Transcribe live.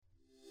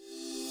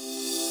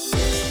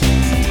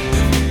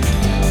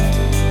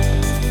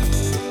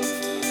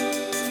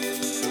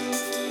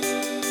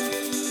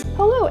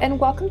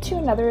welcome to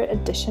another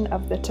edition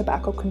of the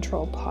Tobacco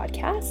Control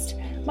Podcast.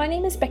 My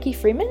name is Becky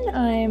Freeman.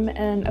 I'm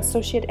an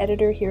associate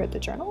editor here at the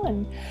Journal,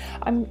 and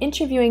I'm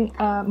interviewing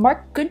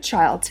Mark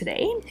Goodchild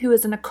today, who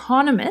is an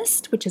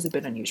economist, which is a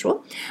bit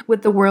unusual,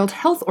 with the World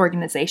Health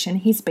Organization.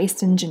 He's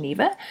based in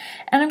Geneva,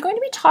 and I'm going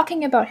to be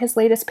talking about his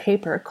latest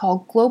paper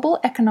called Global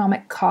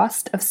Economic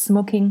Cost of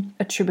Smoking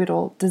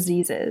Attributable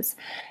Diseases.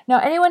 Now,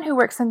 anyone who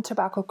works in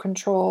tobacco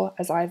control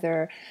as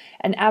either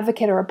an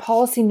advocate or a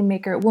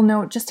policymaker will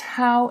know just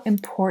how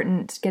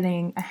important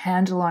getting a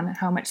handle on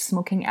how much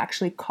smoking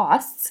actually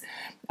costs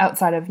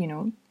outside of,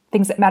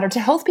 things that matter to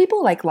health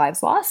people like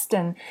lives lost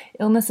and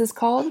illnesses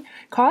caused.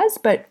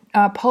 But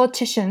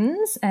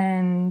politicians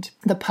and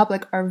the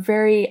public are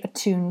very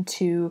attuned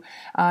to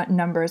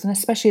numbers, and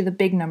especially the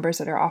big numbers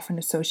that are often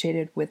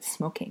associated with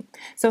smoking.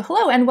 So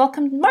hello and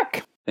welcome,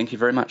 Mark. Thank you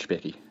very much,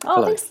 Becky. Oh,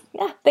 hello. Thanks.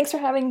 Yeah, thanks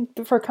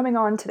for coming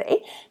on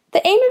today.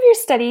 The aim of your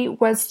study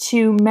was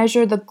to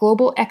measure the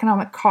global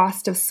economic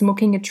cost of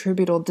smoking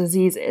attributable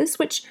diseases,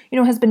 which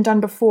has been done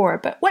before.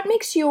 But what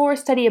makes your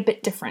study a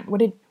bit different? What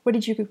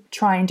did you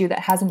try and do that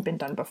hasn't been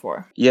done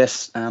before?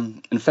 Yes,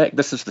 in fact,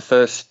 this is the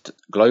first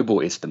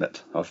global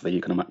estimate of the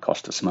economic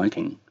cost of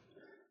smoking.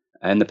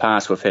 In the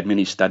past, we've had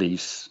many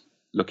studies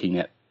looking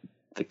at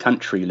the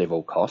country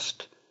level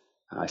cost,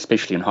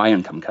 especially in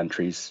high-income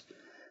countries,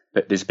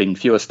 but there's been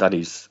fewer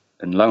studies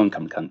in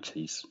low-income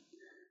countries.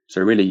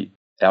 So really,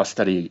 our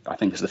study, I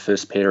think, is the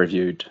first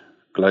peer-reviewed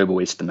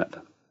global estimate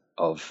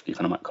of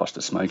economic cost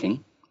of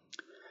smoking.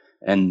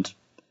 And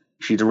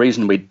actually, the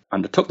reason we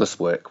undertook this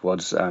work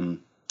was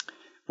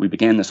we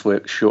began this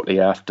work shortly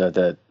after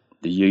the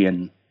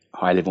UN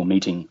high-level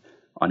meeting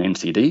on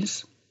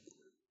NCDs.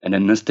 And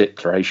in this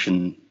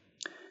declaration,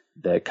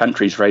 the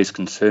countries raised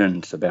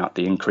concerns about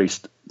the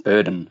increased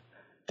burden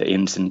that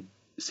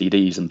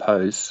NCDs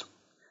impose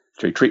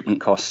through treatment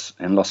costs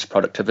and lost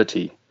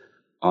productivity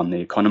on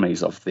the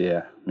economies of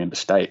their member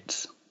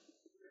states.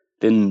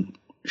 Then,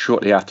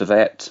 shortly after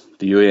that,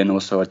 the UN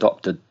also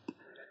adopted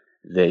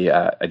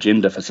the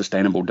Agenda for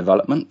Sustainable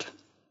Development,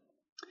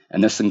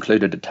 and this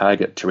included a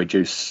target to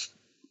reduce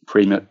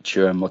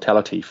premature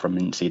mortality from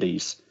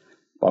NCDs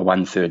by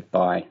 1/3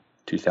 by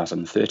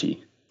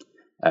 2030.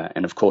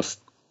 And of course,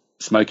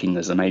 smoking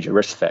is a major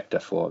risk factor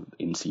for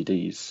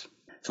NCDs.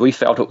 So we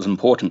felt it was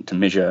important to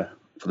measure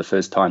for the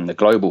first time the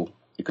global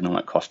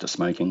economic cost of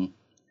smoking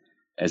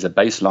as a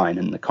baseline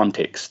in the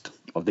context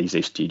of these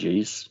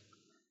SDGs,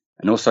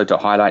 and also to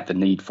highlight the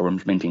need for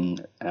implementing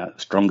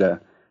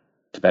stronger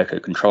tobacco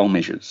control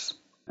measures.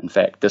 In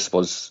fact, this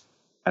was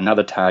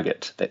another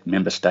target that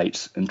member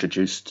states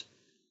introduced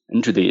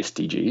into the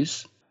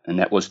SDGs, and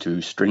that was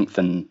to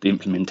strengthen the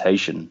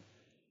implementation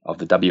of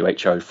the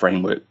WHO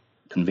Framework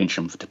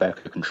Convention for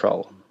Tobacco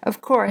Control.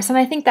 Of course, and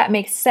I think that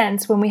makes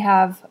sense when we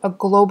have a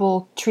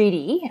global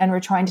treaty and we're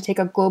trying to take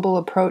a global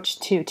approach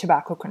to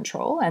tobacco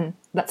control. And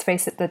let's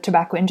face it, the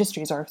tobacco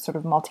industries are sort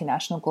of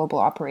multinational, global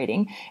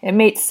operating. It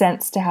makes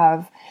sense to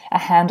have a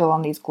handle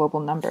on these global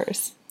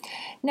numbers.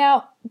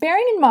 Now,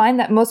 bearing in mind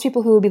that most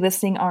people who will be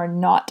listening are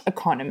not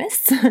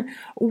economists,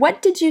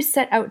 what did you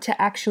set out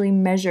to actually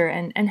measure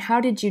and how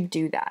did you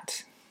do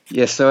that?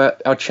 Yes, so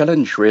our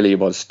challenge really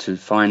was to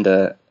find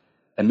a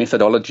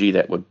methodology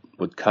that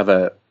would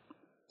cover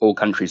all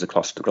countries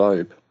across the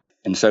globe.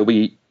 And so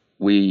we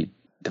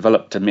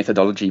developed a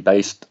methodology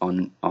based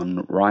on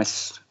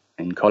Rice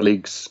and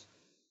colleagues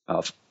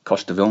of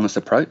cost of illness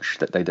approach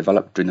that they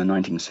developed during the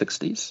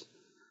 1960s.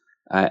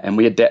 And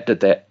we adapted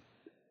that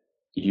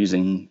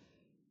using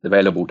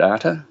available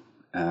data,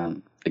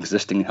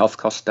 existing health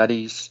cost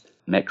studies,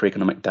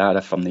 macroeconomic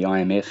data from the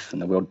IMF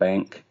and the World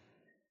Bank.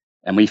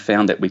 And we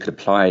found that we could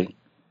apply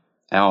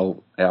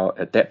our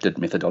adapted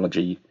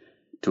methodology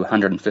to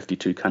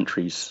 152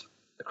 countries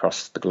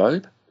across the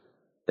globe.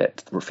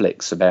 That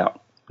reflects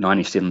about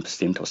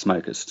 97% of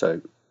smokers.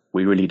 So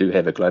we really do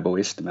have a global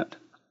estimate.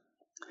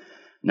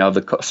 Now,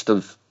 the cost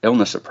of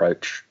illness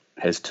approach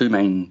has two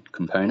main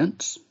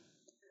components.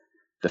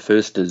 The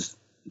first is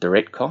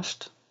direct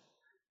cost,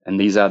 and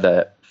these are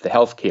the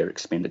healthcare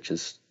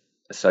expenditures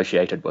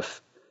associated with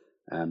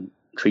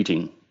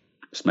treating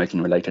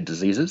smoking-related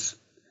diseases.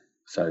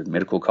 So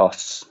medical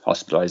costs,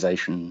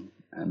 hospitalization,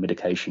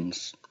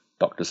 medications,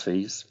 doctor's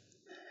fees.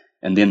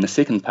 And then the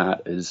second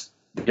part is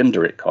the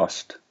indirect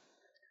cost.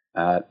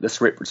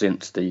 This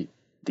represents the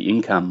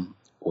income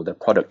or the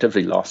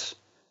productivity loss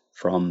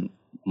from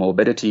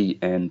morbidity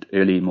and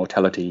early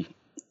mortality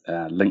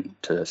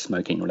linked to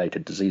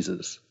smoking-related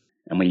diseases.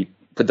 And we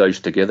put those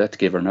together to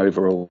give an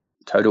overall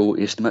total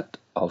estimate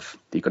of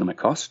the economic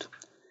cost.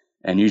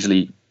 And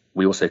usually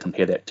we also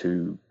compare that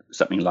to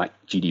something like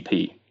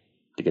GDP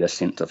to get a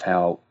sense of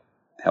how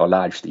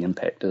large the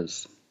impact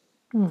is.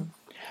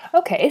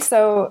 Okay,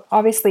 so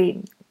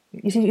obviously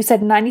you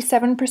said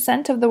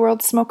 97% of the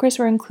world's smokers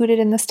were included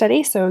in the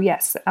study. So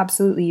yes,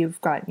 absolutely,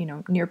 you've got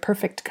near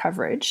perfect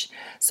coverage.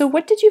 So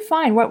what did you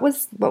find? What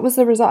was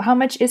the result? How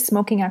much is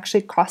smoking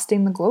actually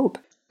costing the globe?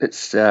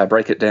 Let's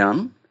break it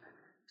down.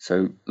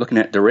 So looking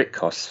at direct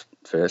costs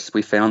first,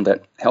 we found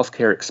that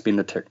healthcare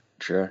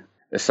expenditure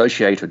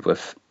associated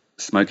with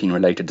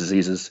smoking-related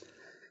diseases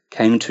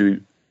came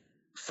to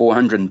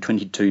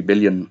 $422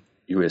 billion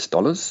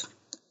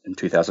in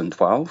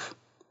 2012.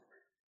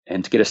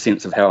 And to get a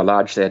sense of how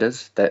large that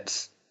is,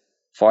 that's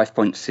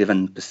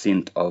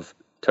 5.7% of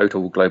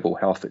total global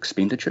health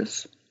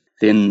expenditures.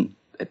 Then,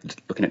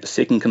 looking at the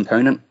second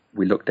component,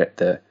 we looked at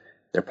the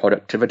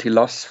productivity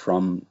loss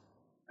from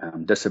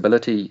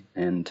disability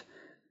and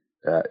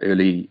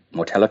early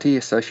mortality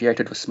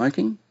associated with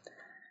smoking,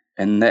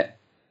 and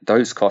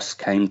those costs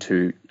came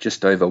to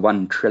just over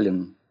 $1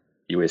 trillion.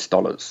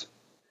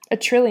 A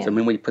trillion. So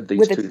when we put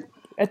these two,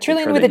 a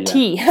trillion with a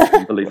T.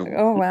 Unbelievable.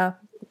 Oh wow.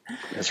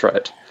 That's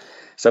right.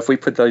 So if we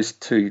put those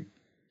two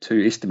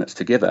estimates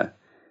together,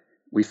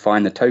 we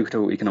find the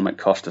total economic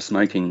cost of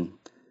smoking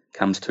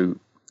comes to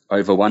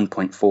over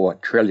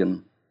 $1.4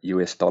 trillion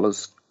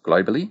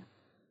globally.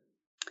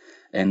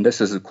 And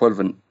this is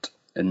equivalent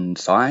in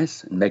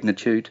size and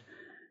magnitude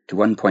to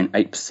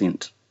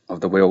 1.8%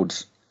 of the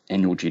world's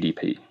annual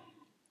GDP.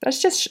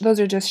 Those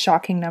are just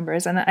shocking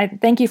numbers. And I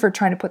thank you for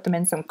trying to put them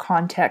in some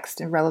context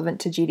and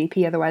relevant to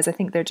GDP. Otherwise, I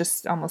think they're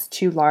just almost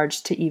too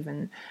large to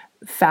even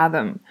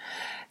fathom.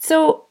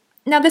 So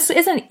now this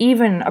isn't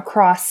even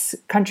across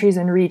countries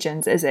and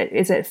regions, is it?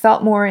 Is it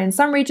felt more in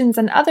some regions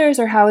than others,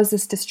 or how is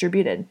this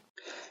distributed?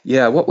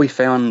 Yeah, what we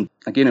found,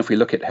 again, if we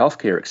look at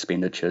healthcare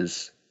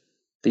expenditures,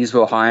 these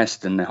were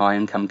highest in the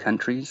high-income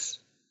countries,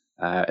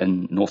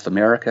 in North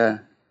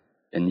America,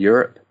 in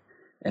Europe,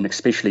 and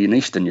especially in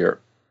Eastern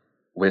Europe,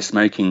 where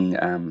smoking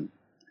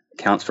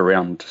accounts for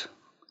around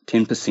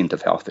 10%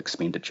 of health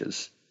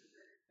expenditures.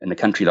 In a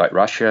country like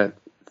Russia,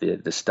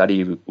 the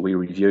study we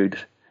reviewed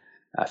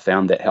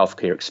found that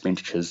healthcare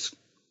expenditures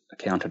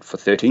accounted for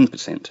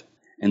 13%.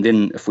 And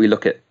then if we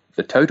look at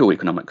the total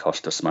economic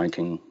cost of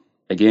smoking,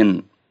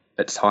 again,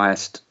 it's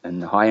highest in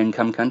the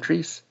high-income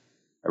countries,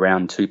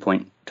 around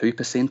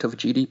 2.2% of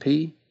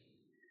GDP.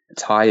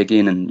 It's high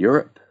again in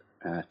Europe,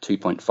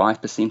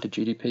 2.5% of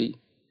GDP.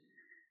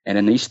 And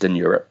in Eastern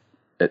Europe,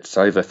 it's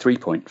over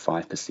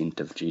 3.5%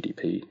 of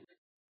GDP.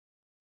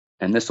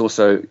 And this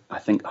also, I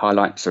think,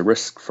 highlights a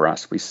risk for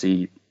us. We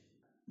see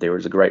there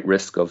is a great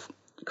risk of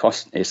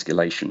cost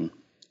escalation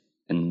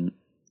in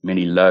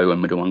many low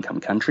and middle income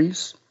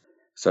countries.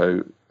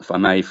 So if I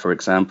may, for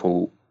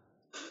example,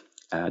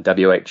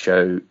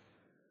 WHO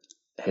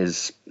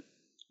has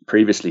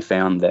previously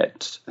found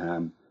that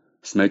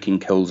smoking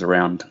kills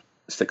around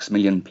 6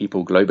 million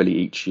people globally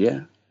each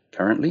year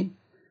currently,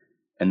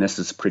 and this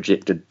is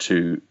projected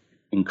to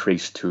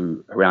increase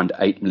to around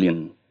 8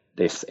 million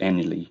deaths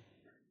annually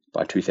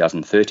by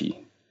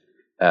 2030.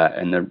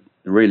 And the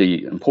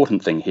really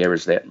important thing here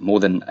is that more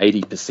than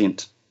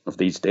 80% of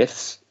these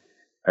deaths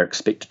are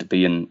expected to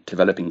be in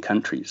developing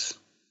countries.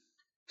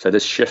 So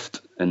this shift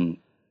in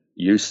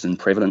use and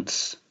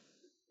prevalence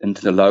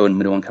into the low and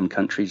middle income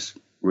countries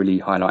really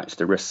highlights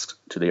the risks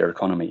to their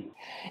economy.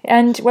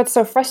 And what's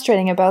so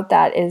frustrating about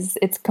that is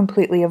it's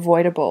completely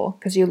avoidable,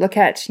 because you look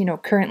at,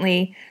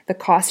 currently the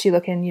costs you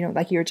look in,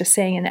 like you were just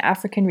saying, in the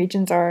African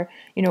regions are,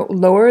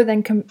 lower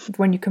than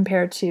when you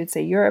compare to,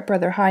 say, Europe or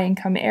other high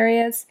income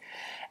areas.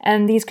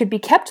 And these could be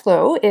kept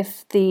low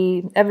if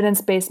the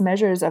evidence-based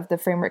measures of the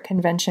Framework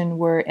Convention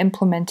were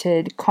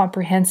implemented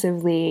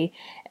comprehensively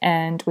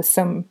and with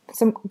some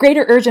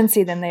greater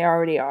urgency than they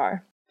already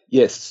are.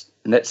 Yes,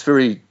 and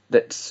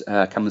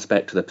that comes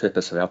back to the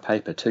purpose of our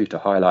paper too, to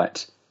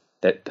highlight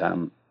that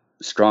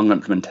strong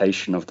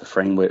implementation of the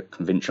Framework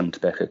Convention on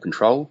Tobacco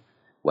Control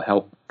will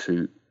help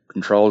to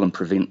control and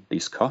prevent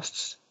these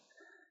costs.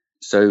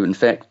 So, in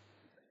fact,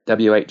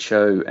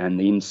 WHO and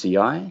the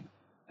NCI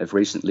have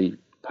recently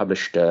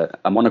published a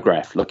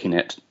monograph looking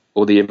at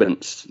all the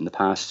evidence in the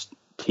past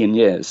 10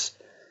 years,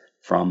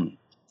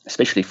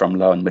 especially from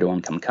low and middle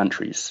income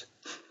countries.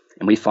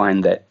 And we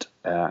find that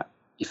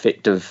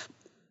effective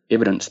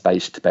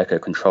evidence-based tobacco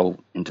control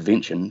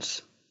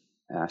interventions,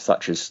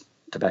 such as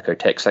tobacco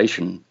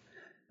taxation,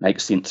 make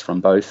sense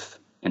from both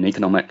an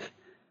economic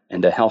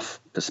and a health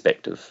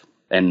perspective.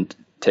 And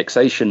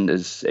taxation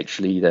is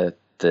actually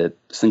the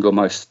single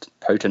most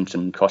potent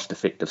and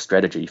cost-effective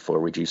strategy for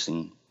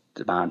reducing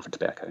demand for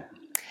tobacco.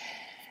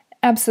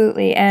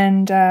 Absolutely.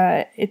 And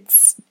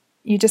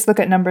you just look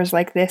at numbers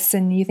like this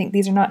and you think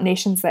these are not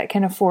nations that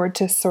can afford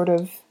to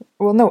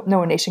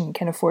no nation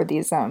can afford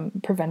these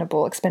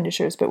preventable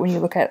expenditures. But when you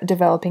look at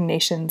developing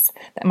nations,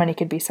 that money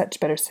could be such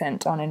better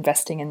spent on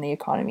investing in the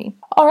economy.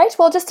 All right.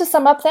 Well, just to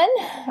sum up then,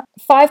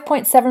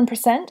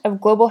 5.7%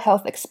 of global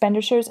health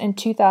expenditures in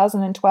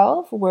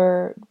 2012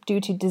 were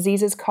due to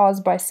diseases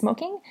caused by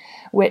smoking,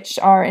 which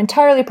are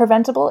entirely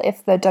preventable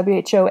if the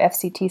WHO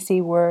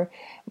FCTC were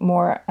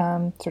more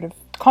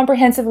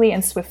comprehensively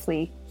and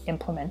swiftly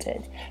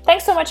implemented.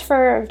 Thanks so much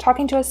for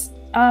talking to us,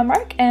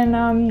 Mark,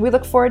 and we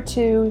look forward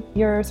to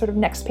your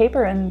next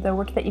paper and the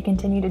work that you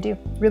continue to do.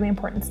 Really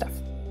important stuff.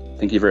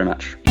 Thank you very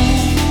much.